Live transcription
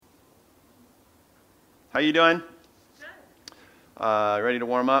How you doing? Ready to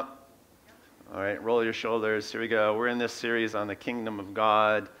warm up? All right, roll your shoulders. Here we go. We're in this series on the kingdom of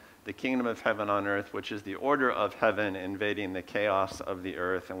God, the kingdom of heaven on earth, which is the order of heaven invading the chaos of the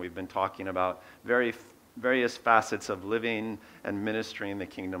earth. And we've been talking about various facets of living and ministering the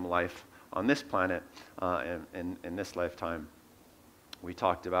kingdom life on this planet in this lifetime. We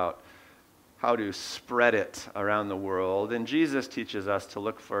talked about how to spread it around the world, and Jesus teaches us to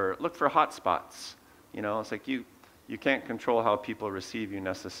look for hot spots. You know, it's like you can't control how people receive you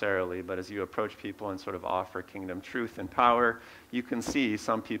necessarily, but as you approach people and sort of offer kingdom truth and power, you can see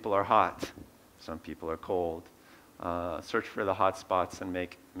some people are hot, some people are cold. Search for the hot spots and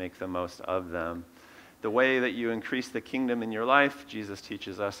make the most of them. The way that you increase the kingdom in your life, Jesus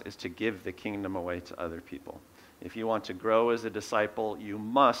teaches us, is to give the kingdom away to other people. If you want to grow as a disciple, you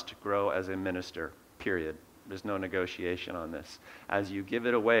must grow as a minister, period. There's no negotiation on this. As you give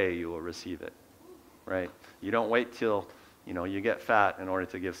it away, you will receive it, right? You don't wait till, you get fat in order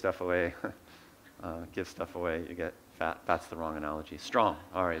to give stuff away. Give stuff away, you get fat. That's the wrong analogy. Strong.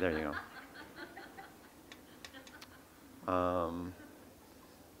 All right, there you go.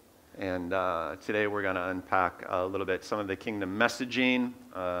 Today we're going to unpack a little bit some of the kingdom messaging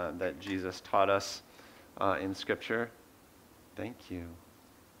that Jesus taught us in Scripture. Thank you.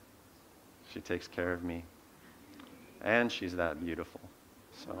 She takes care of me. And she's that beautiful.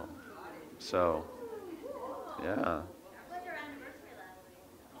 So, yeah.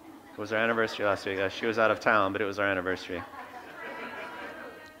 It was our anniversary last week. She was out of town, but it was our anniversary.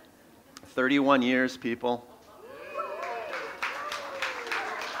 31 years, people.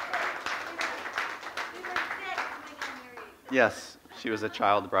 Yes, she was a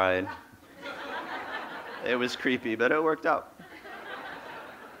child bride. It was creepy, but it worked out.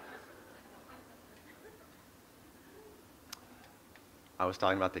 I was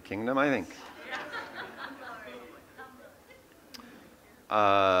talking about the kingdom, I think.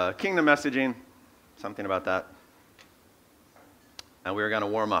 Kingdom messaging, something about that. And we were going to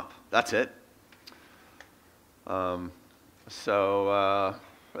warm up. That's it. Let's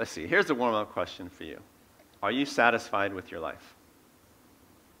see. Here's a warm-up question for you. Are you satisfied with your life?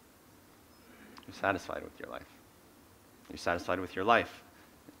 You're satisfied with your life. You're satisfied with your life.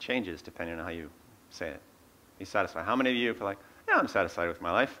 It changes depending on how you say it. You're satisfied. How many of you feel like, yeah, I'm satisfied with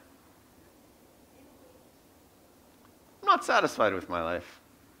my life? I'm not satisfied with my life.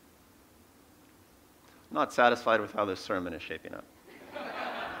 I'm not satisfied with how this sermon is shaping up.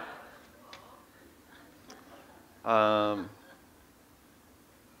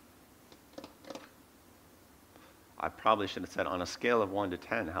 I probably should have said, on a scale of 1 to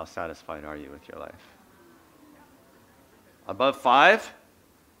 10, how satisfied are you with your life? Above 5?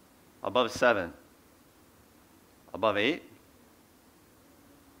 Above 7? Above 8?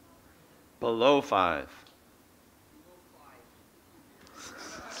 Below 5?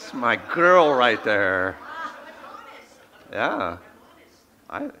 It's my girl right there. Yeah.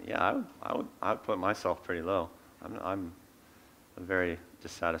 I would put myself pretty low. I'm a very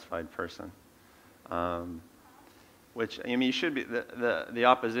dissatisfied person. You should be, the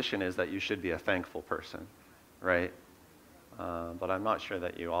opposition is that you should be a thankful person, right? But I'm not sure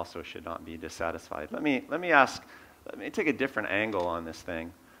that you also should not be dissatisfied. Let me take a different angle on this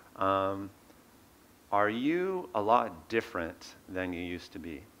thing. Are you a lot different than you used to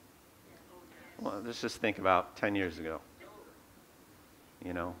be? Well, let's just think about 10 years ago.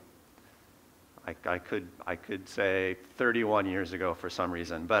 I could say 31 years ago for some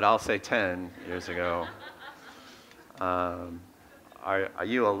reason, but I'll say 10 years ago. Are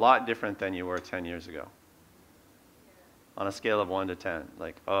you a lot different than you were 10 years ago? On a scale of 1 to 10,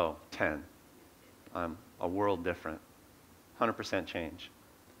 10. I'm a world different. 100% change.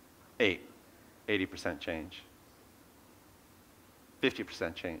 8, 80% change.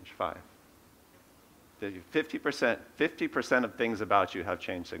 50% change, 5. 50% of things about you have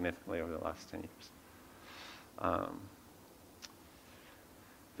changed significantly over the last 10 years.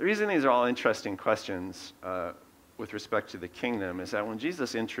 The reason these are all interesting questions with respect to the kingdom is that when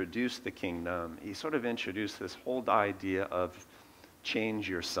Jesus introduced the kingdom, he sort of introduced this whole idea of change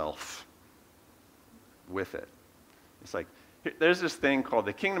yourself with it. It's like, there's this thing called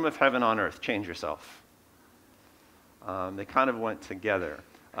the kingdom of heaven on earth, change yourself. They kind of went together.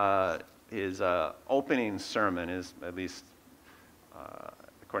 His opening sermon is, at least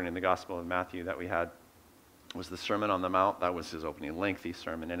according to the Gospel of Matthew that we had, was the Sermon on the Mount. That was his opening, lengthy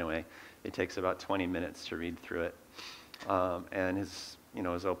sermon anyway. It takes about 20 minutes to read through it. And his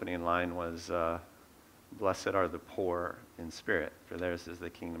opening line was, blessed are the poor in spirit, for theirs is the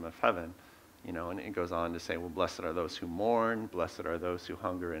kingdom of heaven. And it goes on to say, well, blessed are those who mourn, blessed are those who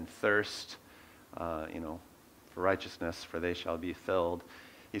hunger and thirst for righteousness, for they shall be filled.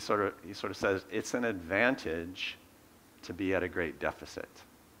 He sort of says it's an advantage to be at a great deficit,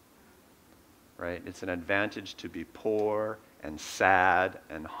 right? It's an advantage to be poor and sad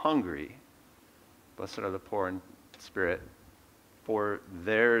and hungry. Blessed are the poor in spirit, for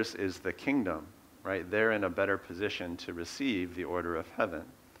theirs is the kingdom, right? They're in a better position to receive the order of heaven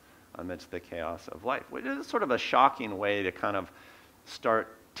amidst the chaos of life, which is sort of a shocking way to kind of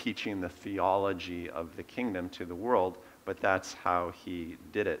start teaching the theology of the kingdom to the world, but that's how he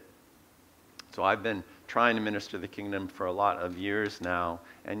did it. So I've been trying to minister the kingdom for a lot of years now,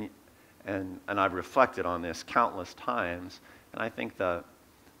 and I've reflected on this countless times, and I think the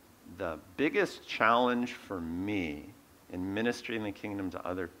biggest challenge for me in ministering the kingdom to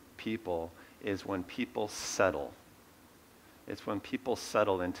other people is when people settle. It's when people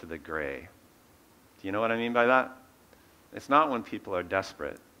settle into the gray. Do you know what I mean by that? It's not when people are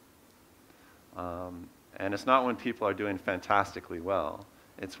desperate. And it's not when people are doing fantastically well.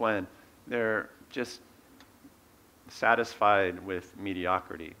 It's when they're just satisfied with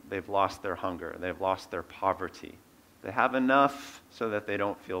mediocrity. They've lost their hunger. They've lost their poverty. They have enough so that they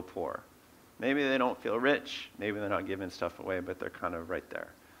don't feel poor. Maybe they don't feel rich. Maybe they're not giving stuff away, but they're kind of right there.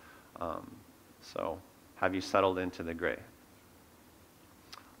 So have you settled into the gray?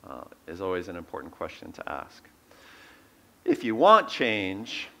 Is always an important question to ask. If you want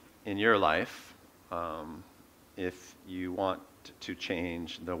change in your life, if you want to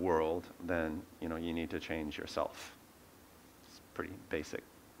change the world, then you need to change yourself. It's pretty basic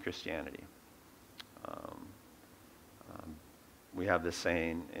Christianity. We have this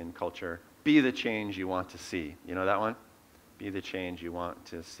saying in culture, be the change you want to see. You know that one? Be the change you want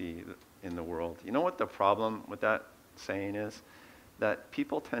to see in the world. You know what the problem with that saying is? That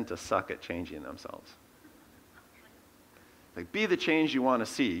people tend to suck at changing themselves. Like, be the change you want to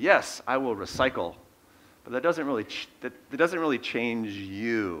see. Yes, I will recycle. But that doesn't really change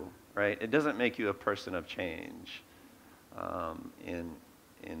you, right? It doesn't make you a person of change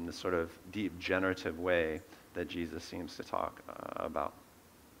in the sort of deep generative way that Jesus seems to talk about.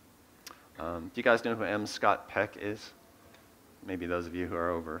 Do you guys know who M. Scott Peck is? Maybe those of you who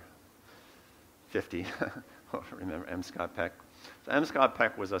are over 50 will remember M. Scott Peck. So M. Scott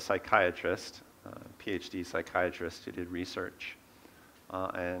Peck was a psychiatrist, PhD psychiatrist who did research.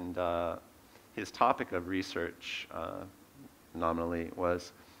 And his topic of research nominally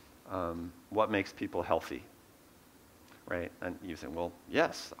was what makes people healthy, right? And you say, well,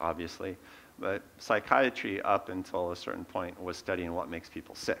 yes, obviously. But psychiatry up until a certain point was studying what makes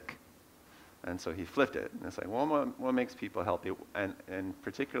people sick. And so he flipped it. And it's like, well, what makes people healthy? And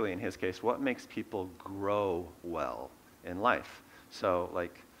particularly in his case, what makes people grow well in life? So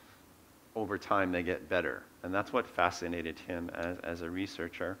like over time they get better. And that's what fascinated him as a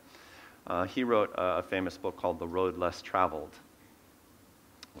researcher. He wrote a famous book called The Road Less Traveled,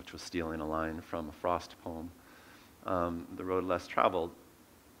 which was stealing a line from a Frost poem. The Road Less Traveled,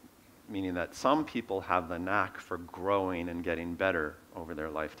 meaning that some people have the knack for growing and getting better over their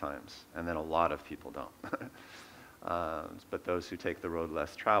lifetimes, and then a lot of people don't. But those who take the road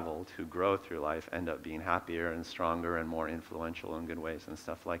less traveled, who grow through life, end up being happier and stronger and more influential in good ways and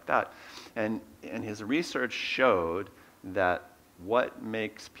stuff like that. And his research showed that what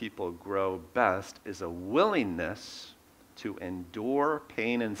makes people grow best is a willingness to endure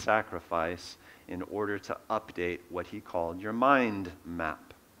pain and sacrifice in order to update what he called your mind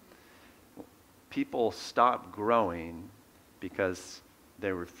map. People stop growing because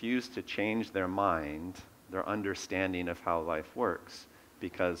they refuse to change their mind, their understanding of how life works,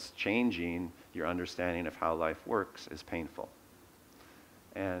 because changing your understanding of how life works is painful.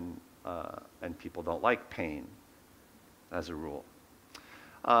 And people don't like pain, as a rule.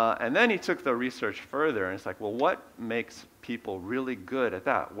 And then he took the research further, and it's like, well, what makes people really good at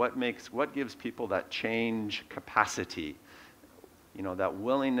that? What gives people that change capacity? That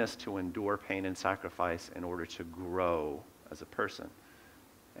willingness to endure pain and sacrifice in order to grow as a person.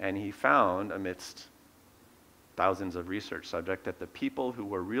 And he found, amidst thousands of research subjects, that the people who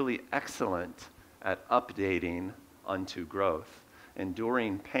were really excellent at updating unto growth,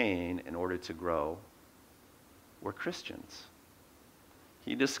 enduring pain in order to grow, were Christians.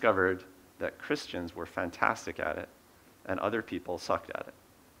 He discovered that Christians were fantastic at it, and other people sucked at it,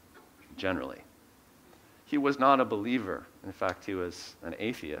 generally. He was not a believer. In fact, he was an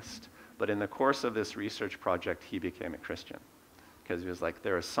atheist. But in the course of this research project, he became a Christian. Because he was like,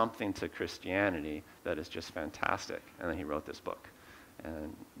 there is something to Christianity that is just fantastic. And then he wrote this book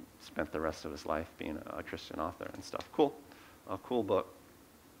and spent the rest of his life being a Christian author and stuff. Cool. A cool book.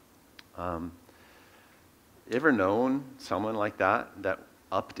 Ever known someone like that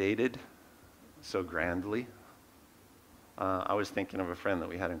updated so grandly. I was thinking of a friend that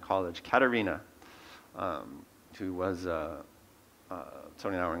we had in college, Katerina, who was,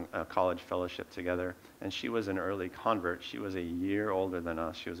 Tony and I were in a college fellowship together, and she was an early convert. She was a year older than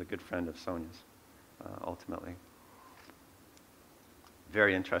us. She was a good friend of Sonia's, ultimately.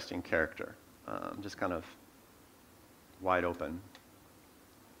 Very interesting character, just kind of wide open.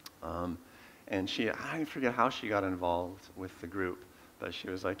 And I forget how she got involved with the group, but she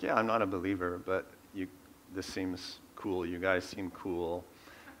was like, yeah, I'm not a believer, but this seems cool. You guys seem cool.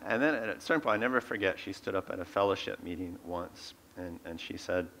 And then at a certain point, I never forget, she stood up at a fellowship meeting once, and she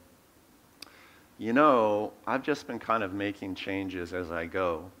said, you know, I've just been kind of making changes as I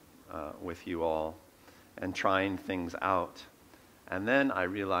go with you all and trying things out. And then I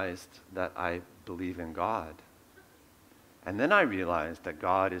realized that I believe in God. And then I realized that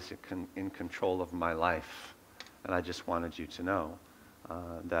God is in control of my life. And I just wanted you to know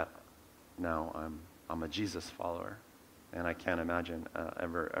that now I'm a Jesus follower. And I can't imagine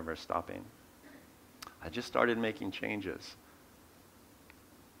ever stopping. I just started making changes.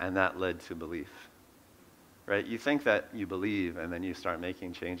 And that led to belief. Right? You think that you believe and then you start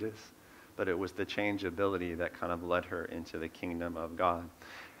making changes. But it was the changeability that kind of led her into the kingdom of God.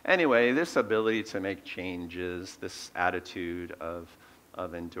 Anyway, this ability to make changes, this attitude of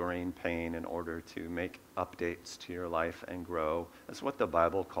enduring pain in order to make updates to your life and grow, that's what the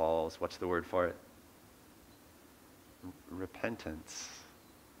Bible calls, what's the word for it? Repentance.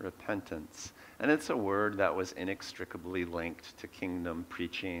 Repentance. And it's a word that was inextricably linked to kingdom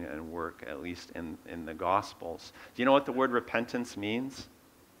preaching and work, at least in the Gospels. Do you know what the word repentance means?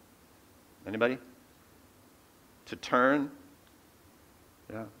 Anybody? To turn?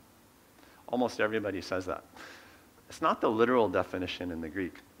 Yeah. Almost everybody says that. It's not the literal definition in the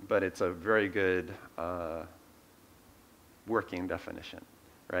Greek, but it's a very good working definition,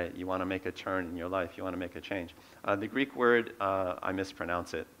 right? You want to make a turn in your life. You want to make a change. The Greek word, I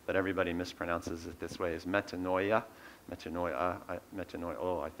mispronounce it, but everybody mispronounces it this way, is metanoia. Metanoia, I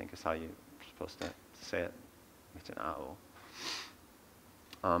think is how you're supposed to say it. Metanao.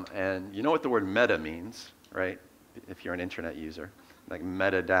 And you know what the word meta means, right? If you're an internet user. Like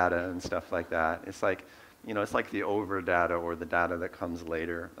metadata and stuff like that. It's like, it's like the over data or the data that comes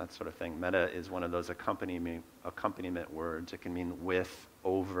later, that sort of thing. Meta is one of those accompaniment words. It can mean with,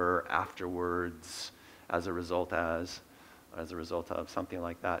 over, afterwards, as a result of, something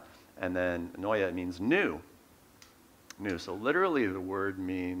like that. And then noia means new. New. So literally the word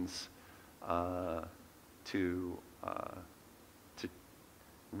means to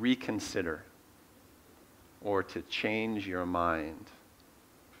reconsider or to change your mind.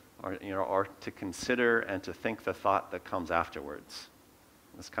 Or to consider and to think the thought that comes afterwards.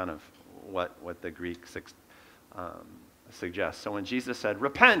 That's kind of what the Greek suggests. So when Jesus said,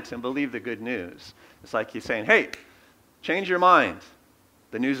 repent and believe the good news, it's like he's saying, hey, change your mind.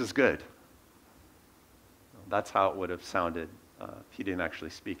 The news is good. That's how it would have sounded. He didn't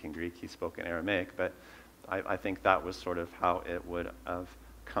actually speak in Greek. He spoke in Aramaic. But I think that was sort of how it would have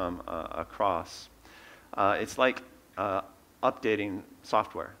come across. It's like updating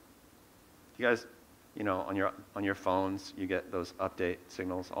software. You guys, on your phones, you get those update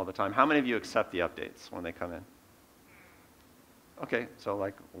signals all the time. How many of you accept the updates when they come in? Okay, so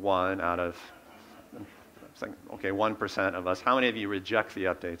like 1% of us. How many of you reject the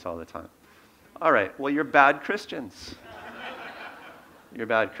updates all the time? All right, well, you're bad Christians. You're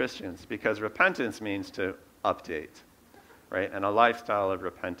bad Christians because repentance means to update, right? And a lifestyle of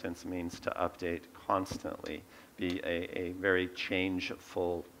repentance means to update constantly, be a very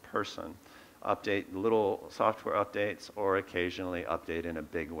changeful person. Update little software updates or occasionally update in a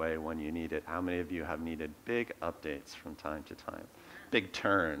big way when you need it. How many of you have needed big updates from time to time? Big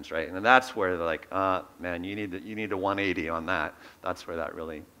turns, right? And that's where they're like, man, you need a 180 on that. That's where that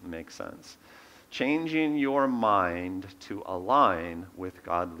really makes sense. Changing your mind to align with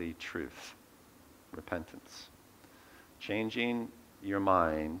godly truth. Repentance. Changing your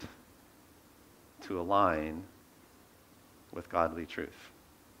mind to align with godly truth.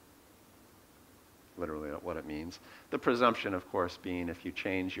 Literally what it means. The presumption, of course, being if you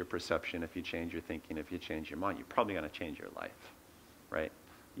change your perception, if you change your thinking, if you change your mind, you're probably going to change your life, right?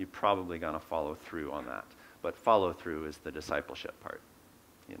 You're probably going to follow through on that. But follow through is the discipleship part,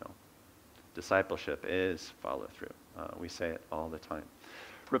 Discipleship is follow through. We say it all the time.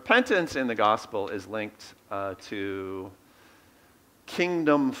 Repentance in the gospel is linked to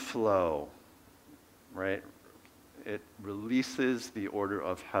kingdom flow, right? It releases the order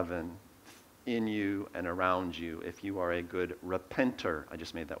of heaven in you and around you if you are a good repenter. I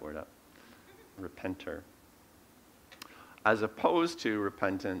just made that word up. Repenter. As opposed to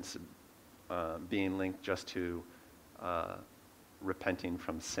repentance being linked just to repenting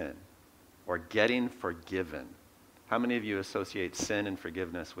from sin or getting forgiven. How many of you associate sin and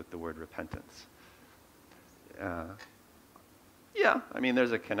forgiveness with the word repentance? Yeah, I mean,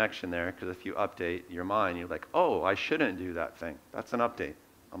 there's a connection there, because if you update your mind, you're like, oh, I shouldn't do that thing. That's an update.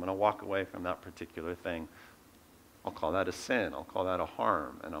 I'm going to walk away from that particular thing. I'll call that a sin. I'll call that a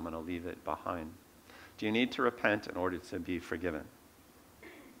harm, and I'm going to leave it behind. Do you need to repent in order to be forgiven?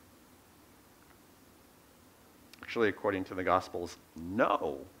 Actually, according to the Gospels,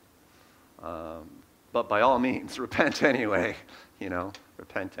 no. But by all means, repent anyway.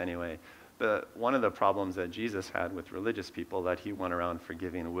 Repent anyway. But one of the problems that Jesus had with religious people, that he went around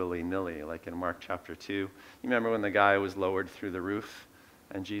forgiving willy-nilly, like in Mark chapter 2. You remember when the guy was lowered through the roof,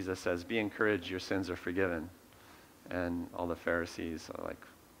 and Jesus says, be encouraged, your sins are forgiven. And all the Pharisees are like,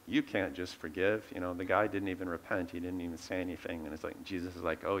 you can't just forgive. The guy didn't even repent. He didn't even say anything. And it's like, Jesus is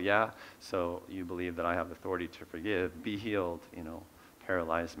like, oh yeah, so you believe that I have authority to forgive. Be healed,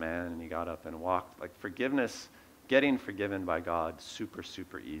 paralyzed man. And he got up and walked. Like, forgiveness, getting forgiven by God, super,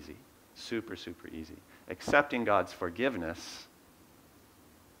 super easy. Super, super easy. Accepting God's forgiveness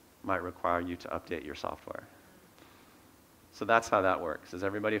might require you to update your software. So that's how that works. Is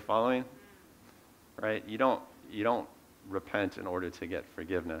everybody following? Right? You don't repent in order to get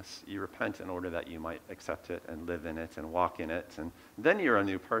forgiveness. You repent in order that you might accept it and live in it and walk in it, and then you're a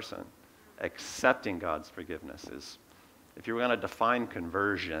new person. Accepting God's forgiveness is, if you were going to define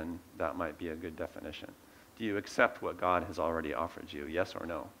conversion, that might be a good definition. Do you accept what God has already offered you? Yes or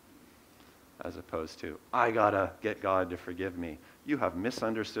no? As opposed to, I gotta get God to forgive me. You have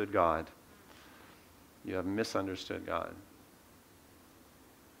misunderstood God. You have misunderstood God.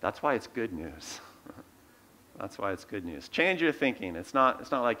 That's why it's good news. That's why it's good news. Change your thinking. It's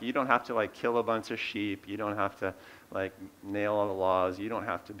not like you don't have to kill a bunch of sheep. You don't have to nail all the laws. You don't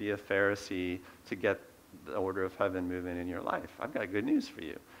have to be a Pharisee to get the order of heaven moving in your life. I've got good news for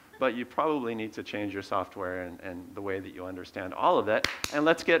you. But you probably need to change your software and the way that you understand all of that. And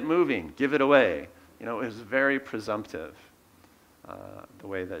let's get moving. Give it away. It was very presumptive, the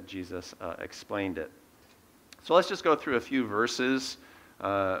way that Jesus explained it. So let's just go through a few verses.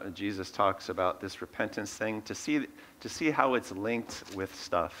 Jesus talks about this repentance thing to see how it's linked with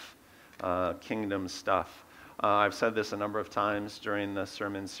stuff, kingdom stuff. I've said this a number of times during the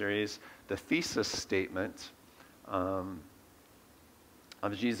sermon series. The thesis statement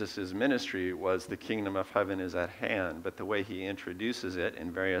of Jesus' ministry was the kingdom of heaven is at hand, but the way he introduces it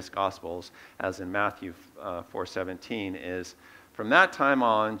in various gospels, as in Matthew 4:17, is from that time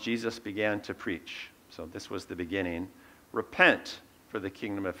on, Jesus began to preach. So this was the beginning. Repent, for the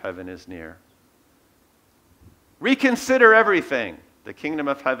kingdom of heaven is near. Reconsider everything. The kingdom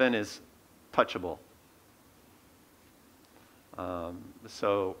of heaven is touchable.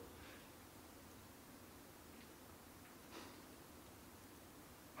 So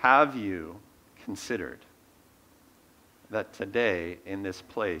have you considered that today in this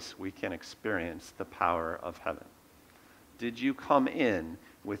place we can experience the power of heaven? Did you come in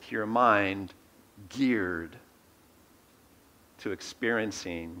with your mind geared to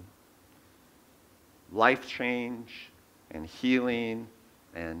experiencing life change and healing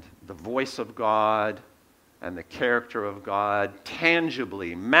and the voice of God and the character of God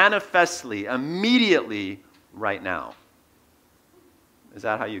tangibly, manifestly, immediately, right now? Is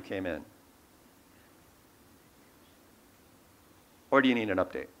that how you came in? Or do you need an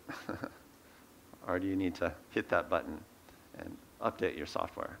update? Or do you need to hit that button and update your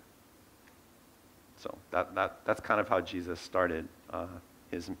software? So that's kind of how Jesus started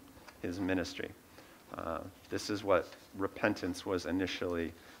his ministry. This is what repentance was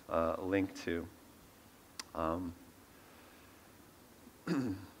initially linked to.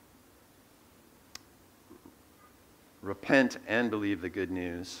 Repent and believe the good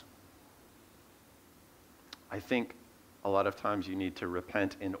news. I think a lot of times you need to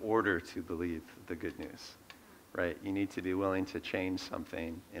repent in order to believe the good news, right? You need to be willing to change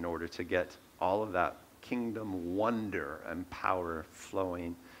something in order to get all of that kingdom wonder and power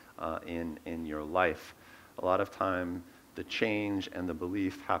flowing in your life. A lot of time, the change and the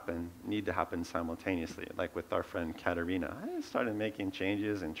belief need to happen simultaneously. Like with our friend Katerina, I started making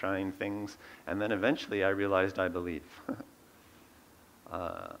changes and trying things, and then eventually I realized I believe.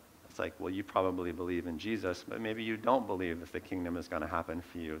 It's like, well, you probably believe in Jesus, but maybe you don't believe that the kingdom is going to happen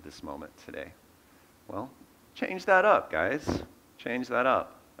for you this moment today. Well, change that up, guys. Change that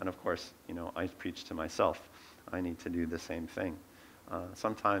up. And of course, I preach to myself. I need to do the same thing.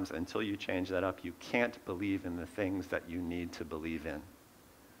 Sometimes until you change that up, you can't believe in the things that you need to believe in.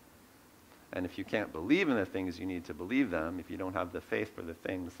 And if you can't believe in the things you need to believe them, if you don't have the faith for the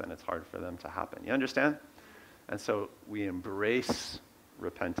things, then it's hard for them to happen. You understand? And so we embrace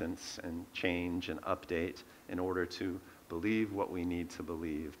repentance and change and update in order to believe what we need to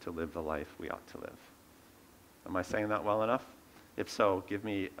believe to live the life we ought to live. Am I saying that well enough? If so, give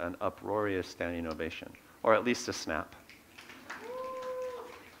me an uproarious standing ovation, or at least a snap.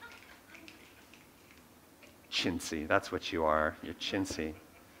 Chintzy, that's what you are. You're chintzy.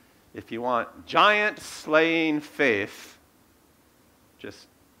 If you want giant slaying faith, just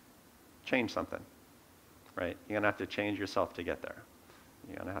change something, right? You're going to have to change yourself to get there.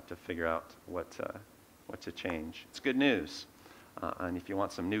 You're going to have to figure out what to change. It's good news. And if you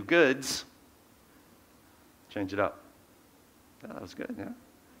want some new goods, change it up. Yeah, that was good, yeah?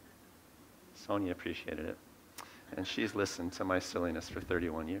 Sonia appreciated it. And she's listened to my silliness for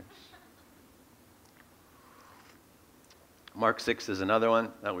 31 years. Mark 6 is another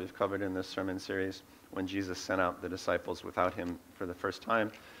one that we've covered in this sermon series. When Jesus sent out the disciples without him for the first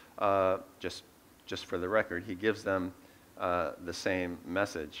time, just for the record, he gives them the same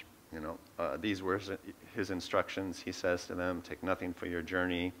message. These were his instructions. He says to them, take nothing for your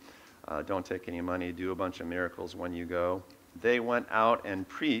journey. Don't take any money. Do a bunch of miracles when you go. They went out and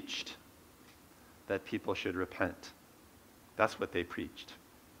preached that people should repent. That's what they preached.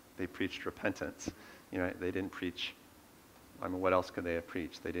 They preached repentance. They didn't preach, what else could they have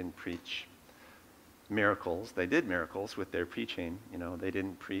preached? They didn't preach miracles. They did miracles with their preaching. They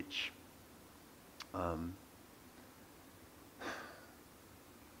didn't preach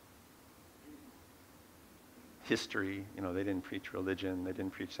history. They didn't preach religion. They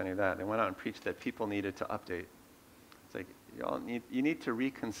didn't preach any of that. They went out and preached that people needed to update. It's like, you need to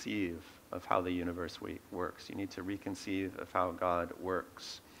reconceive of how the universe works. You need to reconceive of how God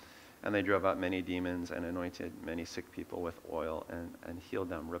works. And they drove out many demons and anointed many sick people with oil and healed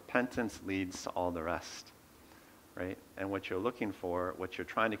them. Repentance leads to all the rest, right? And what you're looking for, what you're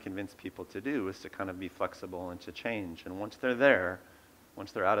trying to convince people to do is to kind of be flexible and to change. And once they're there,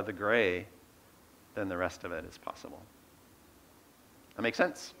 once they're out of the gray, then the rest of it is possible. That makes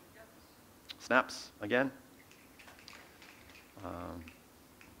sense? Snaps again?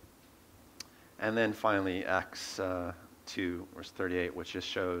 And then finally, Acts 2, verse 38, which just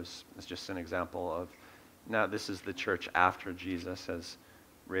shows, is just an example of, now this is the church after Jesus has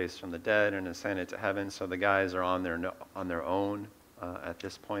raised from the dead and ascended to heaven, so the guys are on their own at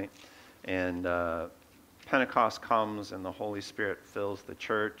this point. And Pentecost comes and the Holy Spirit fills the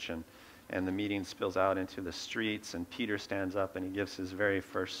church, and the meeting spills out into the streets, and Peter stands up and he gives his very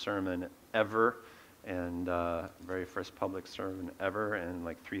first sermon ever, and very first public sermon ever, and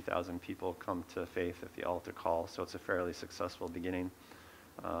like 3,000 people come to faith at the altar call, so it's a fairly successful beginning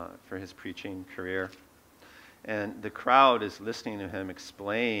for his preaching career. And the crowd is listening to him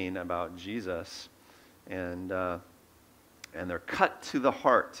explain about Jesus, and they're cut to the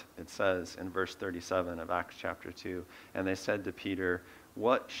heart, it says in verse 37 of Acts chapter 2, and they said to Peter,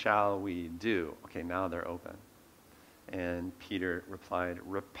 what shall we do? Okay, now they're open. And Peter replied,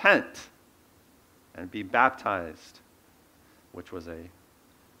 repent and be baptized, which was a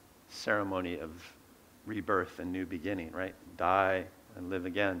ceremony of rebirth and new beginning, right? Die and live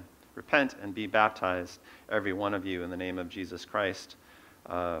again. Repent and be baptized, every one of you, in the name of Jesus Christ,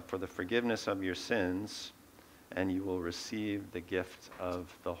 for the forgiveness of your sins, and you will receive the gift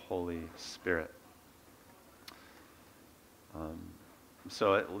of the Holy Spirit.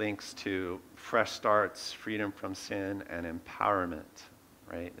 So it links to fresh starts, freedom from sin, and empowerment,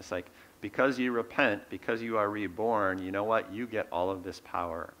 right? It's like, because you repent, because you are reborn, you know what? You get all of this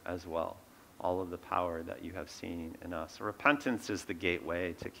power as well. All of the power that you have seen in us. So repentance is the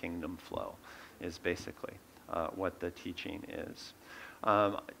gateway to kingdom flow, is basically what the teaching is.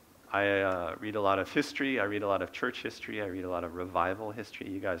 I read a lot of history. I read a lot of church history. I read a lot of revival history.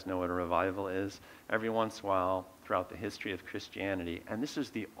 You guys know what a revival is. Every once in a while, throughout the history of Christianity, and this is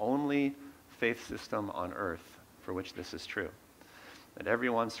the only faith system on earth for which this is true, that every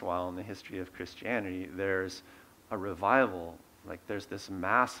once in a while in the history of Christianity, there's a revival, like there's this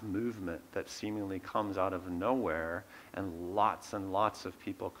mass movement that seemingly comes out of nowhere, and lots of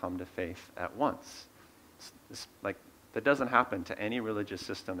people come to faith at once. That doesn't happen to any religious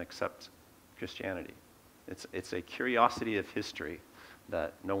system except Christianity. It's a curiosity of history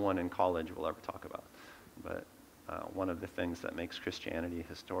that no one in college will ever talk about, but one of the things that makes Christianity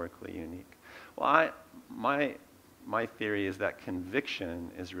historically unique. Well, my theory is that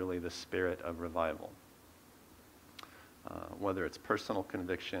conviction is really the spirit of revival, whether it's personal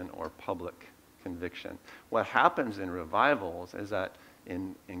conviction or public conviction. What happens in revivals is that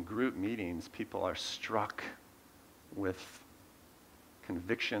in group meetings, people are struck with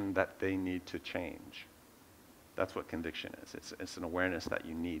conviction that they need to change. That's what conviction is. It's an awareness that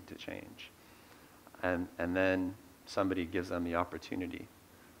you need to change. And then somebody gives them the opportunity,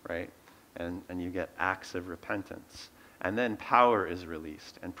 right? And you get acts of repentance. And then power is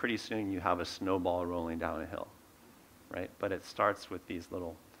released. And pretty soon you have a snowball rolling down a hill, right? But it starts with these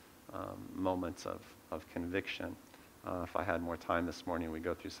little moments of conviction. If I had more time this morning, we'd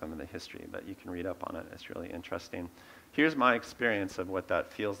go through some of the history, but you can read up on it. It's really interesting. Here's my experience of what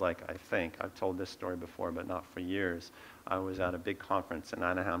that feels like, I think. I've told this story before, but not for years. I was at a big conference in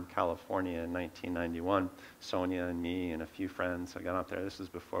Anaheim, California in 1991. Sonia and me and a few friends, I got up there. This was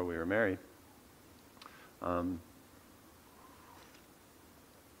before we were married.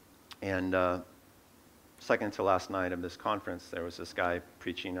 Second to last night of this conference, there was this guy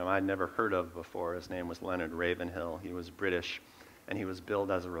preaching whom I'd never heard of before. His name was Leonard Ravenhill. He was British, and he was billed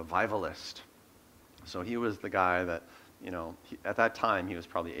as a revivalist. So he was the guy that, at that time he was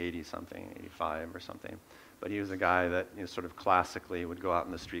probably 80-something, 85 or something. But he was a guy that sort of classically would go out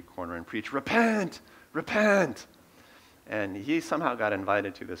in the street corner and preach, repent, repent. And he somehow got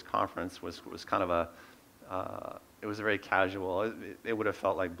invited to this conference, was kind of it was very casual. It would have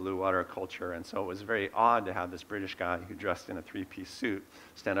felt like Blue Water culture, and so it was very odd to have this British guy who dressed in a three-piece suit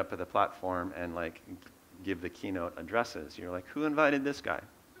stand up at the platform and give the keynote addresses. You're like, who invited this guy?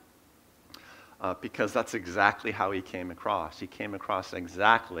 Because that's exactly how he came across. He came across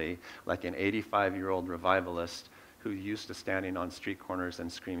exactly like an 85-year-old revivalist who used to standing on street corners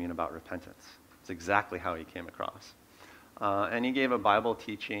and screaming about repentance. It's exactly how he came across. And he gave a Bible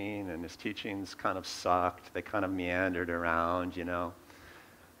teaching, and his teachings kind of sucked. They kind of meandered around,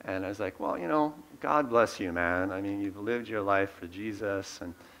 And I was like, well, God bless you, man. I mean, you've lived your life for Jesus.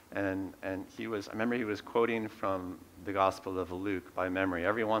 And I remember he was quoting from the Gospel of Luke by memory.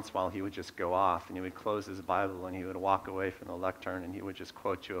 Every once in a while, he would just go off, and he would close his Bible, and he would walk away from the lectern, and he would just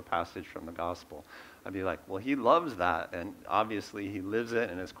quote you a passage from the Gospel. I'd be like, well, he loves that, and obviously he lives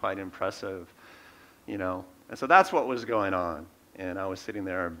it, and it's quite impressive, And so that's what was going on. And I was sitting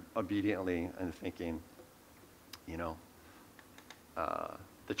there obediently and thinking,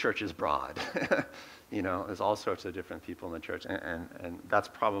 the church is broad. There's all sorts of different people in the church. And that's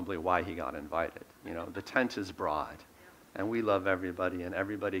probably why he got invited. The tent is broad. And we love everybody, and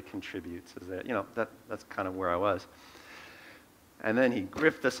everybody contributes. That's kind of where I was. And then he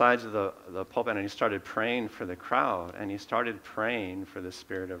gripped the sides of the pulpit, and he started praying for the crowd. And he started praying for the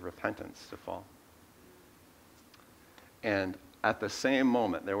spirit of repentance to fall. And at the same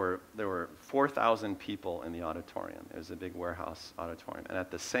moment, there were 4,000 people in the auditorium. It was a big warehouse auditorium. And at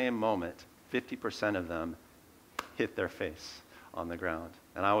the same moment, 50% of them hit their face on the ground.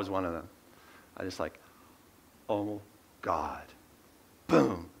 And I was one of them. I just oh God.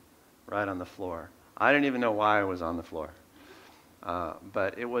 Boom. Right on the floor. I didn't even know why I was on the floor.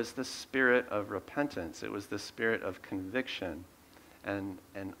 But it was the spirit of repentance. It was the spirit of conviction. And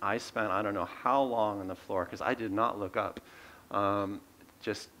I spent, I don't know how long on the floor, because I did not look up,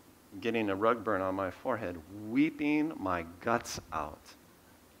 just getting a rug burn on my forehead, weeping my guts out,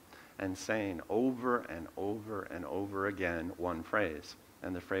 and saying over and over and over again one phrase.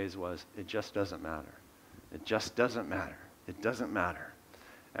 And the phrase was, it just doesn't matter. It just doesn't matter. It doesn't matter.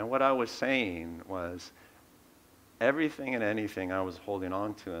 And what I was saying was, everything and anything I was holding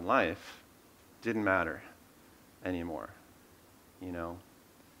on to in life didn't matter anymore.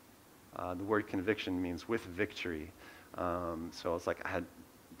 The word conviction means with victory. So it's like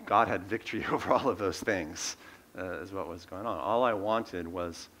God had victory over all of those things, is what was going on. All I wanted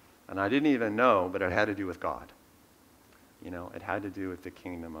was, and I didn't even know, but it had to do with God. It had to do with the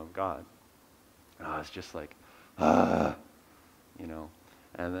kingdom of God. And I was just like, And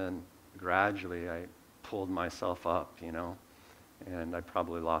then gradually I pulled myself up, and I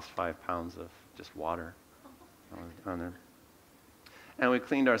probably lost 5 pounds of just water. I was down there. And we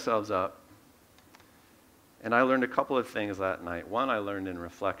cleaned ourselves up. And I learned a couple of things that night. One, I learned in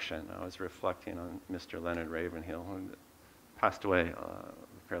reflection. I was reflecting on Mr. Leonard Ravenhill, who passed away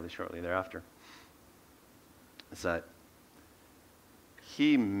fairly shortly thereafter. Is that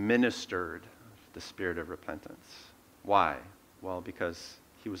he ministered the spirit of repentance. Why? Well, because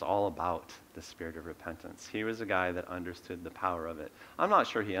he was all about the spirit of repentance. He was a guy that understood the power of it. I'm not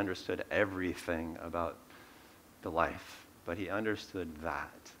sure he understood everything about the life, but he understood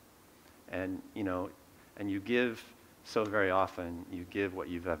that. And, and you give, so very often, you give what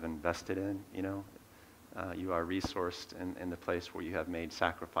you have invested in, you are resourced in the place where you have made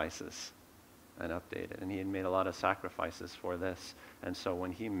sacrifices and updated. And he had made a lot of sacrifices for this. And so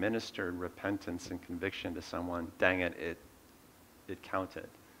when he ministered repentance and conviction to someone, dang it, it counted.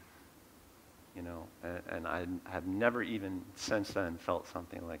 and I have never even since then felt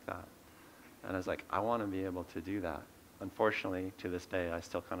something like that. And I was like, I want to be able to do that. Unfortunately, to this day, I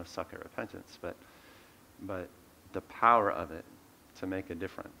still kind of suck at repentance, but the power of it to make a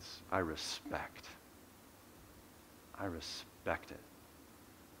difference, I respect. I respect it.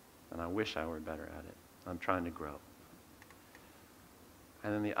 And I wish I were better at it. I'm trying to grow.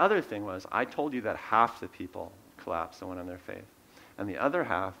 And then the other thing was, I told you that half the people collapsed and went on their faith, and the other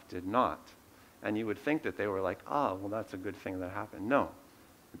half did not. And you would think that they were like, oh, well, that's a good thing that happened. No,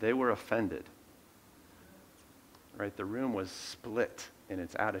 they were offended. Right? The room was split in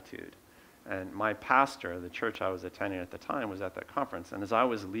its attitude. And my pastor, the church I was attending at the time, was at that conference. And as I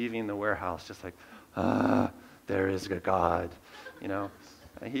was leaving the warehouse, just like, there is a God, And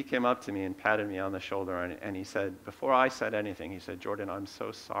he came up to me and patted me on the shoulder, and he said, before I said anything, he said, Jordan, I'm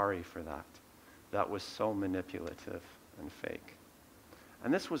so sorry for that. That was so manipulative and fake.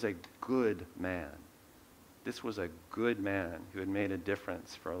 And this was a good man. This was a good man who had made a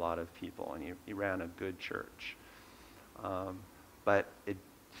difference for a lot of people, and he ran a good church. But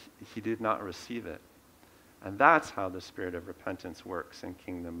he did not receive it. And that's how the spirit of repentance works in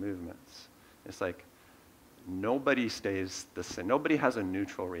kingdom movements. It's like nobody stays the same. Nobody has a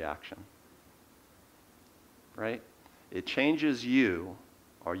neutral reaction. Right? It changes you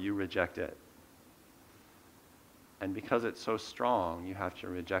or you reject it. And because it's so strong, you have to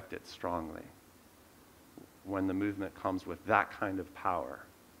reject it strongly when the movement comes with that kind of power.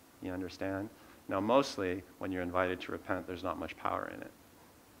 You understand? Now, mostly, when you're invited to repent, there's not much power in it.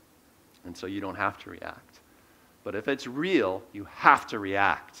 And so you don't have to react. But if it's real, you have to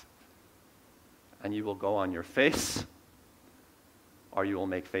react. And you will go on your face, or you will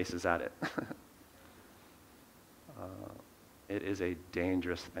make faces at it. It is a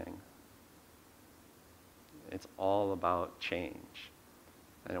dangerous thing. It's all about change.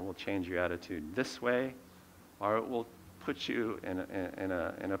 And it will change your attitude this way, or it will put you in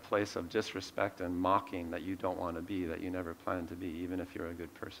a place of disrespect and mocking that you don't want to be, that you never planned to be, even if you're a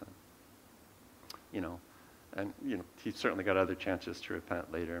good person. And he certainly got other chances to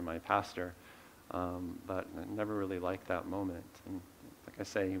repent later, my pastor, but I never really liked that moment. And like I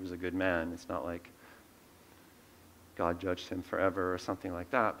say, he was a good man. It's not like God judged him forever or something like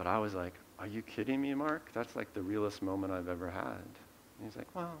that, but I was like, are you kidding me, Mark? That's like the realest moment I've ever had. And he's like,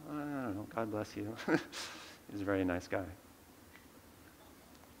 well, I don't know, God bless you. He's a very nice guy.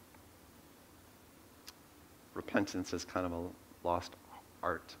 Repentance is kind of a lost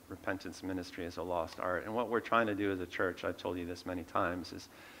art. Repentance ministry is a lost art. And what we're trying to do as a church, I've told you this many times, is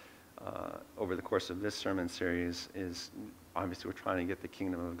over the course of this sermon series, is obviously we're trying to get the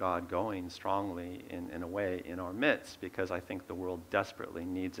kingdom of God going strongly in a way in our midst, because I think the world desperately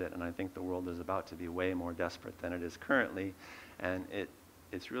needs it, and I think the world is about to be way more desperate than it is currently. And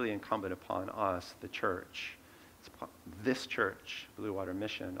it's really incumbent upon us, the church, this church, Blue Water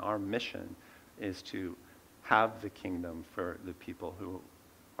Mission. Our mission is to have the kingdom for the people who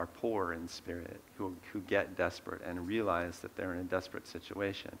are poor in spirit, who get desperate and realize that they're in a desperate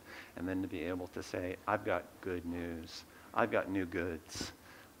situation, and then to be able to say, I've got good news. I've got new goods.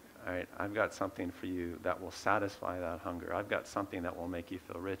 All right, I've got something for you that will satisfy that hunger. I've got something that will make you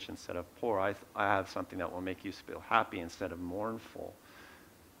feel rich instead of poor. I have something that will make you feel happy instead of mournful.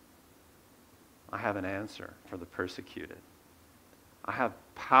 I have an answer for the persecuted. I have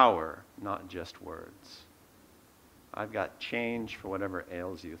power, not just words. I've got change for whatever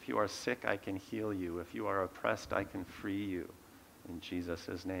ails you. If you are sick, I can heal you. If you are oppressed, I can free you in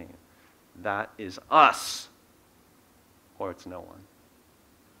Jesus' name. That is us, or it's no one.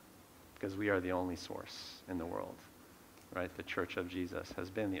 Because we are the only source in the world, right? The Church of Jesus has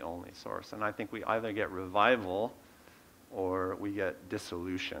been the only source. And I think we either get revival or we get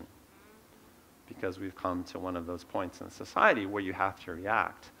dissolution, because we've come to one of those points in society where you have to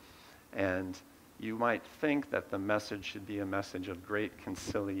react. And you might think that the message should be a message of great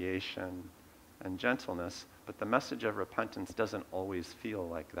conciliation and gentleness, but the message of repentance doesn't always feel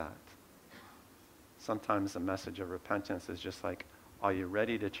like that. Sometimes the message of repentance is just like, are you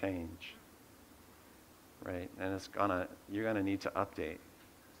ready to change? Right? And you're gonna need to update.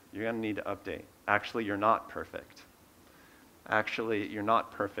 You're gonna need to update. Actually, you're not perfect. Actually, you're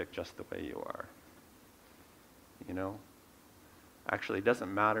not perfect just the way you are. Actually, it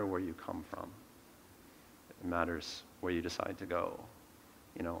doesn't matter where you come from. It matters where you decide to go.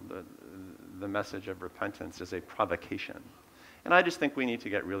 The message of repentance is a provocation. And I just think we need to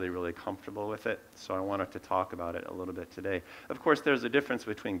get really, really comfortable with it. So I wanted to talk about it a little bit today. Of course, there's a difference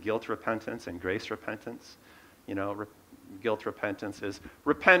between guilt repentance and grace repentance. Guilt repentance is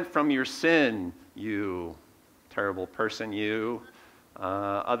repent from your sin, you terrible person, you.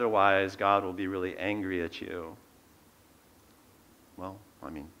 Otherwise, God will be really angry at you. Well, I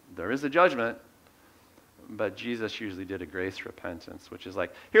mean, there is a judgment, but Jesus usually did a grace repentance, which is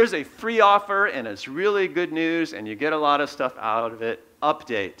like, here's a free offer, and it's really good news, and you get a lot of stuff out of it.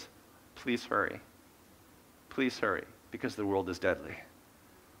 Update. Please hurry. Please hurry, because the world is deadly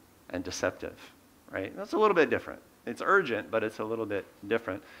and deceptive, right? That's a little bit different. It's urgent, but it's a little bit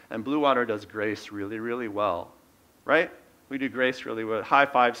different. And Blue Water does grace really, really well, right? We do grace really well. High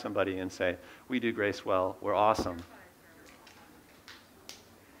five somebody and say, we do grace well. We're awesome.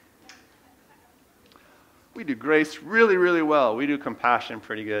 We do grace really, really well. We do compassion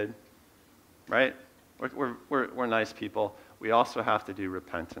pretty good, right? We're nice people. We also have to do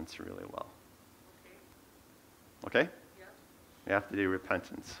repentance really well. Okay? Yeah. You have to do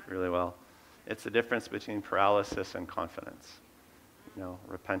repentance really well. It's the difference between paralysis and confidence. You know,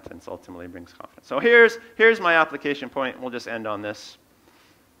 repentance ultimately brings confidence. So here's my application point. We'll just end on this.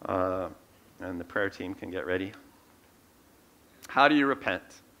 And the prayer team can get ready. How do you repent?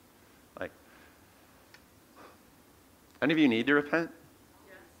 Like, any of you need to repent?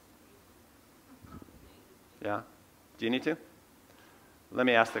 Yes. Yeah? Do you need to? Let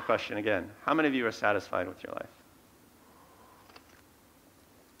me ask the question again. How many of you are satisfied with your life?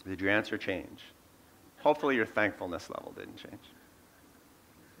 Did your answer change? Hopefully your thankfulness level didn't change.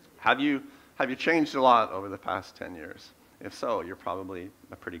 Have you changed a lot over the past 10 years? If so, you're probably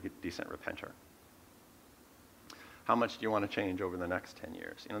a pretty good, decent repenter. How much do you want to change over the next 10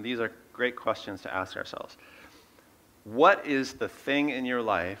 years? You know, these are great questions to ask ourselves. What is the thing in your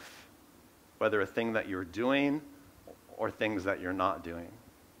life, whether a thing that you're doing or things that you're not doing,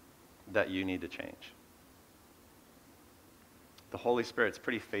 that you need to change? The Holy Spirit's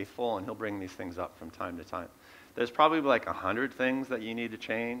pretty faithful, and he'll bring these things up from time to time. There's probably like 100 things that you need to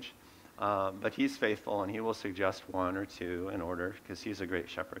change, but he's faithful, and he will suggest one or two in order, because he's a great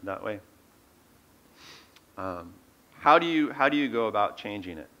shepherd that way. How do you go about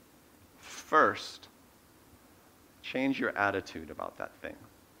changing it? First, change your attitude about that thing.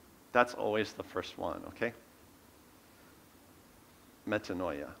 That's always the first one, okay?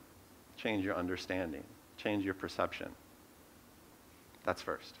 Metanoia. Change your understanding. Change your perception. That's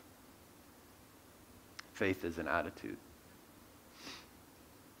first. Faith is an attitude.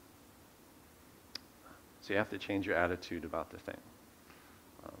 So you have to change your attitude about the thing.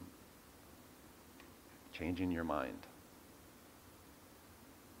 Changing your mind.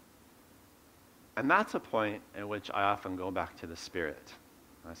 And that's a point at which I often go back to the Spirit.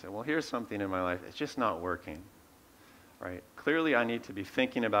 I say, well, here's something in my life. It's just not working. Right? Clearly, I need to be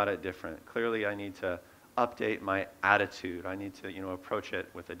thinking about it different. Clearly, I need to update my attitude. I need to, approach it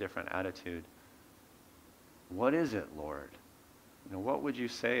with a different attitude. What is it, Lord? What would you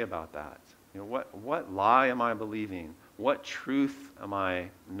say about that? What lie am I believing? What truth am I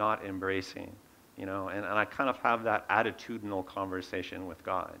not embracing? And I kind of have that attitudinal conversation with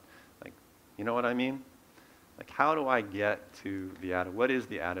God. Like, you know what I mean? Like, how do I get to the attitude? What is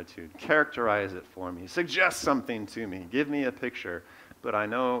the attitude? Characterize it for me. Suggest something to me. Give me a picture. But I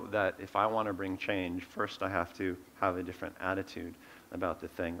know that if I want to bring change, first I have to have a different attitude about the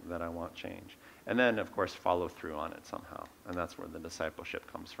thing that I want change. And then, of course, follow through on it somehow. And that's where the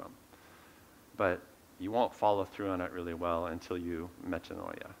discipleship comes from. But you won't follow through on it really well until you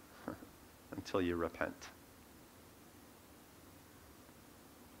metanoia, until you repent.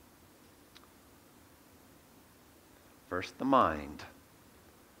 First the mind,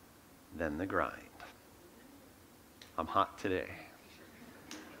 then the grind. I'm hot today.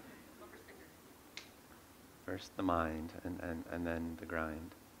 First the mind, and then the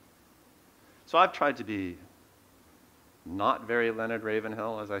grind. So I've tried to be not very Leonard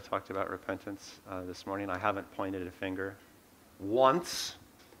Ravenhill as I talked about repentance this morning. I haven't pointed a finger once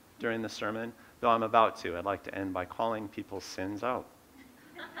during the sermon, though I'm about to. I'd like to end by calling people's sins out.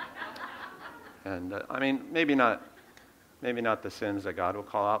 And maybe not the sins that God will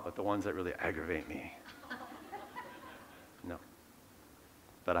call out, but the ones that really aggravate me. No.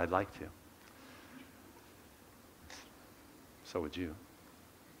 But I'd like to. So would you.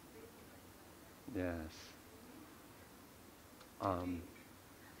 Yes.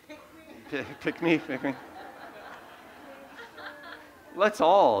 Pick me. Let's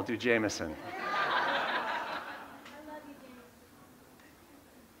all do Jameson.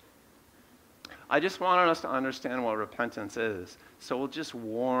 I just wanted us to understand what repentance is. So we'll just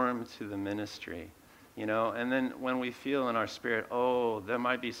warm to the ministry, and then when we feel in our spirit, oh, there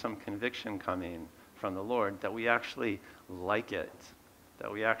might be some conviction coming from the Lord, that we actually like it,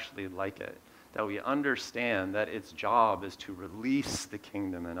 that we understand that its job is to release the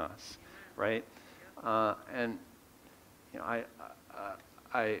kingdom in us, right? And I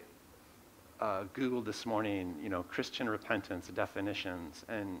Googled this morning, Christian repentance definitions,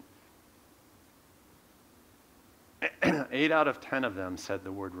 and 8 out of 10 of them said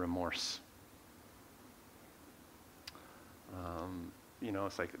the word remorse.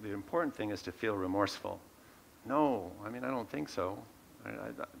 It's like the important thing is to feel remorseful. No, I don't think so.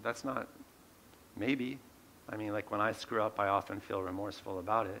 That's not, maybe. Like when I screw up, I often feel remorseful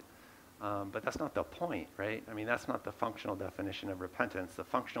about it. But that's not the point, right? That's not the functional definition of repentance. The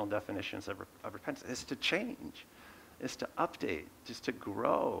functional definitions of repentance is to change, is to update, just to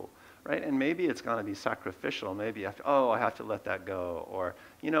grow, right? And maybe it's going to be sacrificial. Maybe I have to let that go. Or,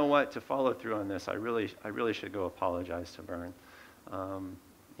 you know what, to follow through on this, I really should go apologize to Vern. I'm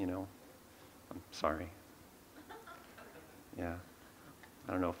sorry. Yeah.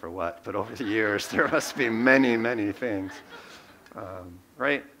 I don't know for what, but over the years, there must be many, many things,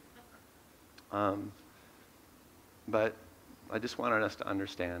 right? But I just wanted us to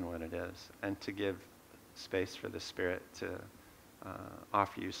understand what it is and to give space for the Spirit to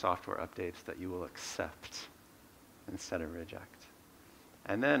offer you software updates that you will accept instead of reject.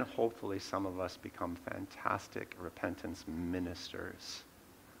 And then hopefully some of us become fantastic repentance ministers,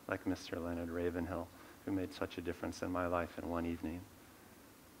 like Mr. Leonard Ravenhill, who made such a difference in my life in one evening.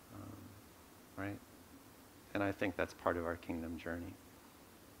 Right? And I think that's part of our kingdom journey.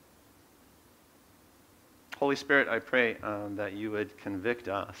 Holy Spirit, I pray that you would convict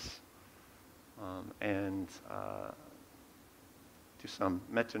us and do some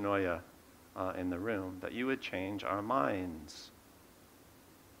metanoia in the room, that you would change our minds,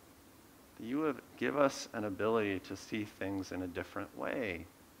 that you would give us an ability to see things in a different way.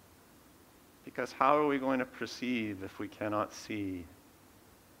 Because how are we going to perceive if we cannot see?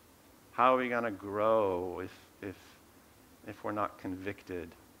 How are we going to grow if we're not convicted?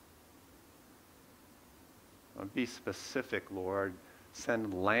 Be specific, Lord.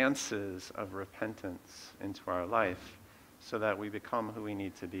 Send lances of repentance into our life so that we become who we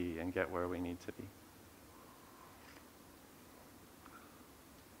need to be and get where we need to be.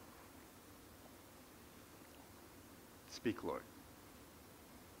 Speak, Lord.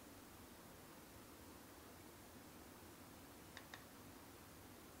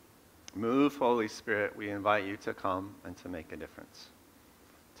 Move, Holy Spirit. We invite you to come and to make a difference,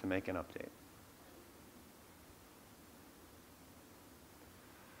 to make an update.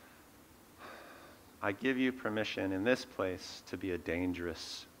 I give you permission in this place to be a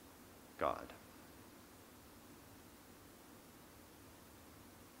dangerous God.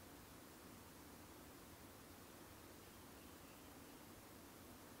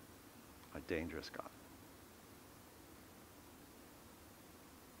 A dangerous God.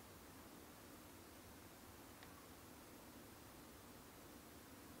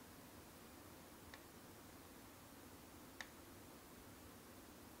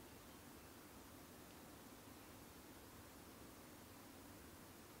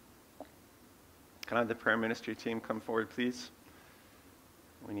 Can I have the prayer ministry team come forward, please?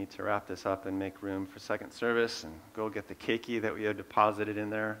 We need to wrap this up and make room for second service and go get the keiki that we have deposited in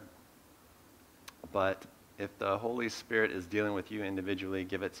there. But if the Holy Spirit is dealing with you individually,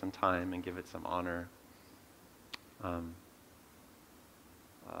 give it some time and give it some honor. A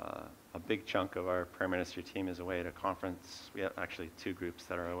big chunk of our prayer ministry team is away at a conference. We have actually 2 groups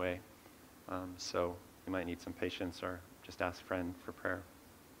that are away. So you might need some patience or just ask a friend for prayer.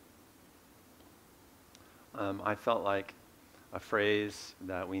 I felt like a phrase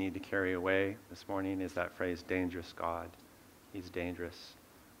that we need to carry away this morning is that phrase, dangerous God. He's dangerous.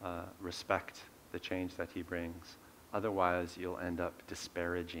 Respect the change that he brings. Otherwise, you'll end up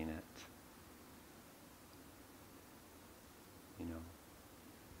disparaging it.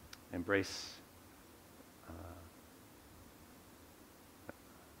 Embrace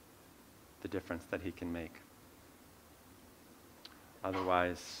the difference that he can make.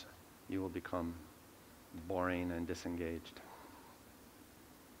 Otherwise, you will become boring and disengaged.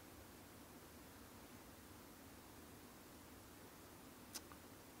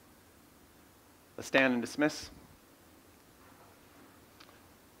 Let's stand and dismiss.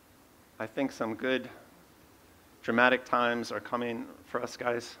 I think some good dramatic times are coming for us,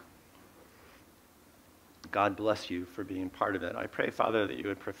 guys. God bless you for being part of it. I pray, Father, that you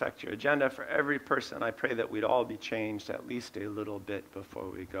would perfect your agenda for every person. I pray that we'd all be changed at least a little bit before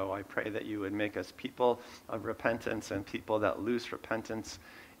we go. I pray that you would make us people of repentance and people that loose repentance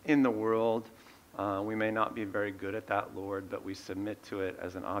in the world. We may not be very good at that, Lord, but we submit to it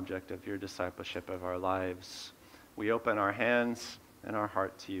as an object of your discipleship of our lives. We open our hands and our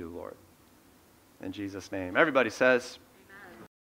heart to you, Lord. In Jesus' name. Everybody says...